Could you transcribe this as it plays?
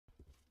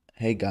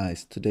Hey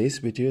guys, today's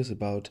video is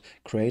about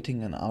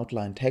creating an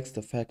outline text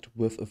effect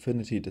with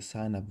Affinity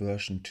Designer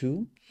version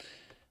 2.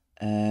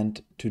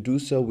 And to do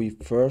so, we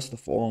first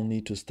of all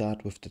need to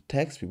start with the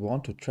text we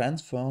want to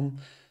transform.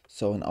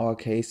 So in our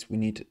case, we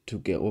need to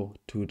go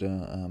to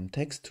the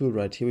text tool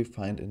right here we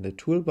find in the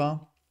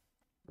toolbar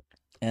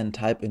and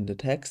type in the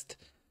text.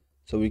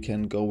 So we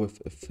can go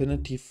with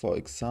Affinity, for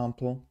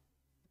example,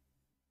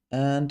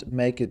 and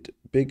make it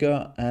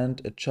bigger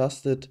and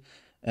adjust it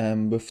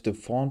with the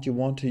font you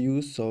want to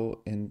use.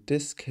 So in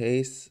this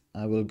case,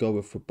 I will go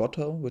with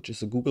Roboto, which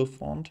is a Google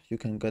font you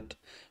can get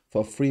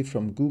for free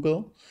from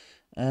Google.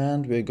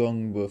 And we're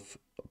going with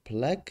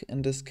black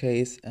in this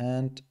case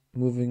and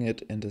moving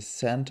it in the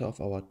center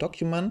of our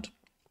document.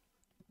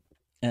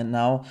 And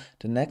now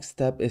the next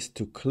step is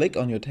to click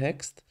on your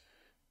text,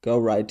 go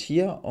right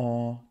here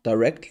or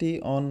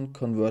directly on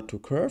Convert to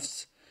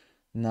Curves.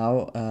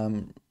 Now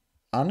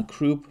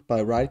ungroup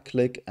by right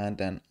click and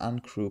then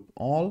ungroup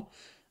all.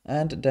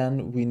 And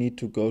then we need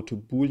to go to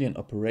Boolean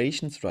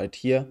operations right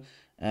here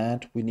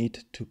and we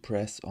need to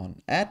press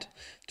on add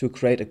to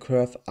create a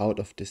curve out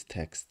of this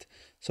text.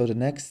 So the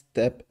next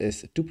step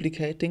is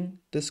duplicating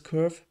this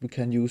curve. We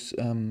can use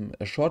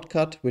a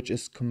shortcut, which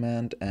is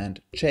Command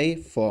and J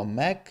for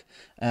Mac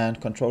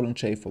and Control and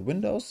J for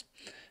Windows.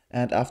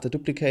 And after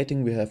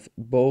duplicating, we have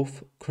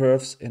both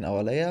curves in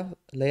our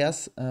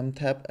layers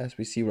tab, as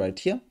we see right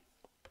here.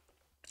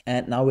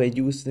 And now we're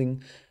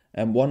using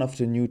one of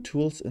the new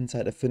tools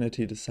inside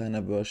Affinity Designer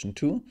version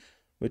 2,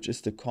 which is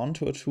the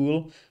contour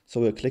tool.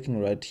 So we're clicking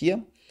right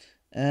here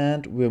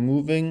and we're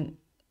moving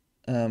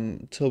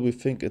till we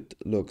think it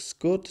looks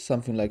good,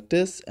 something like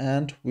this.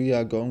 And we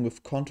are going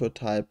with contour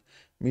type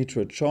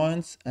metre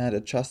joints and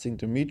adjusting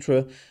the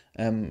metre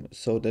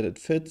so that it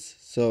fits.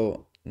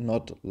 So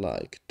not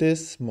like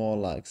this, more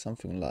like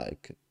something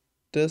like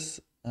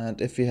this. And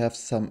if we have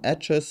some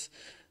edges,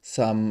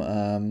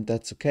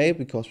 that's okay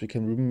because we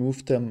can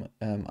remove them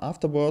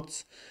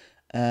afterwards.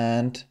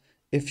 And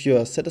if you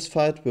are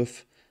satisfied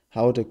with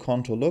how the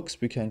contour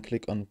looks, we can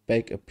click on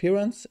Bake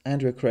Appearance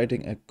and we're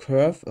creating a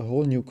curve, a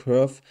whole new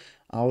curve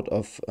out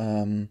of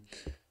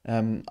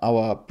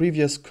our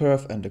previous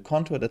curve and the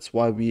contour. That's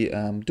why we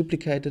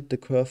duplicated the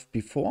curve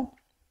before.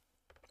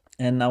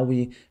 And now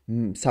we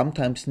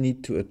sometimes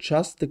need to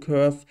adjust the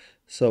curve,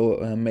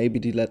 so maybe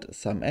delete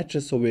some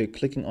edges. So we're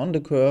clicking on the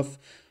curve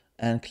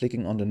and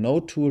clicking on the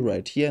node tool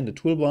right here in the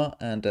toolbar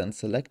and then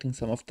selecting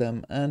some of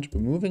them and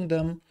removing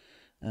them.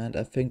 And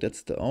I think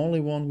that's the only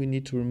one we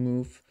need to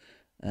remove.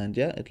 And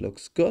yeah, it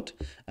looks good.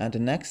 And the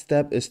next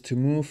step is to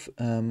move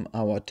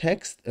our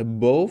text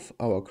above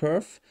our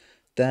curve.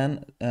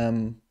 Then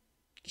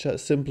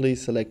just simply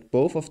select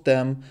both of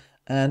them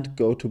and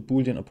go to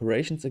Boolean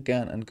operations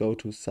again and go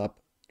to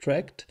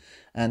subtract.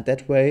 And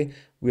that way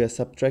we are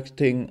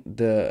subtracting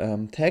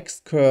the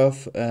text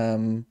curve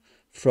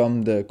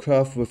from the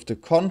curve with the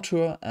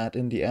contour, and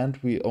in the end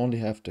we only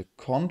have the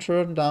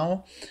contour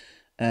now.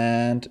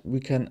 And we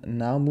can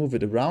now move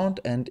it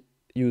around, and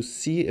you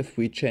see if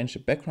we change the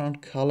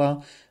background color,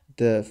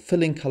 the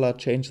filling color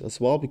changes as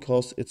well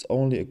because it's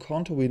only a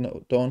contour. We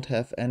don't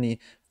have any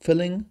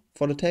filling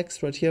for the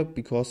text right here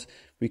because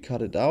we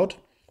cut it out.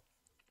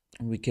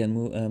 We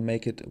can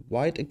make it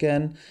white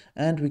again,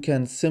 and we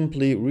can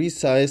simply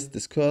resize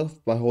this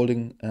curve by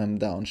holding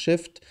down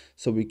shift.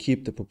 So we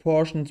keep the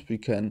proportions, we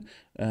can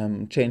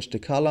change the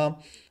color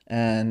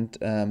and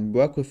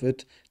work with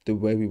it the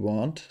way we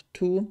want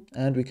to.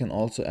 And we can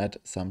also add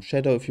some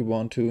shadow if you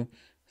want to,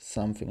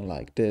 something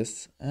like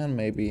this, and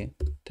maybe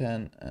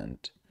 10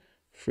 and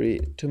 3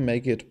 to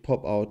make it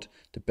pop out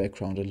the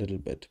background a little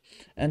bit.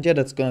 And yeah,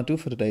 that's gonna do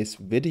for today's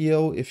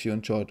video. If you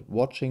enjoyed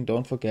watching,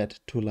 don't forget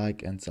to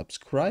like and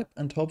subscribe,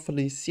 and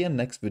hopefully see you in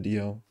the next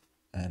video,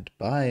 and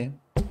bye.